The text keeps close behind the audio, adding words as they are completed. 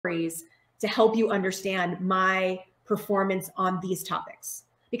stories to help you understand my performance on these topics,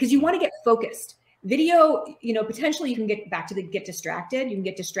 because you want to get focused. Video, you know, potentially you can get distracted. You can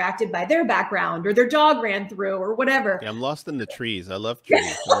get distracted by their background or their dog ran through or whatever. Yeah, I'm lost in the trees. I love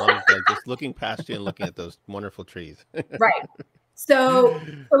trees. I love like just looking past you and looking at those wonderful trees. Right. So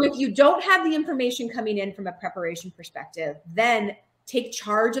if you don't have the information coming in from a preparation perspective, then take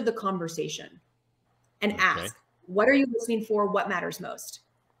charge of the conversation and ask, what are you listening for? What matters most?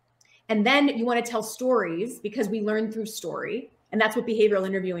 And then you want to tell stories, because we learn through story. And that's what behavioral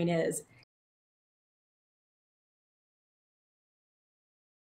interviewing is.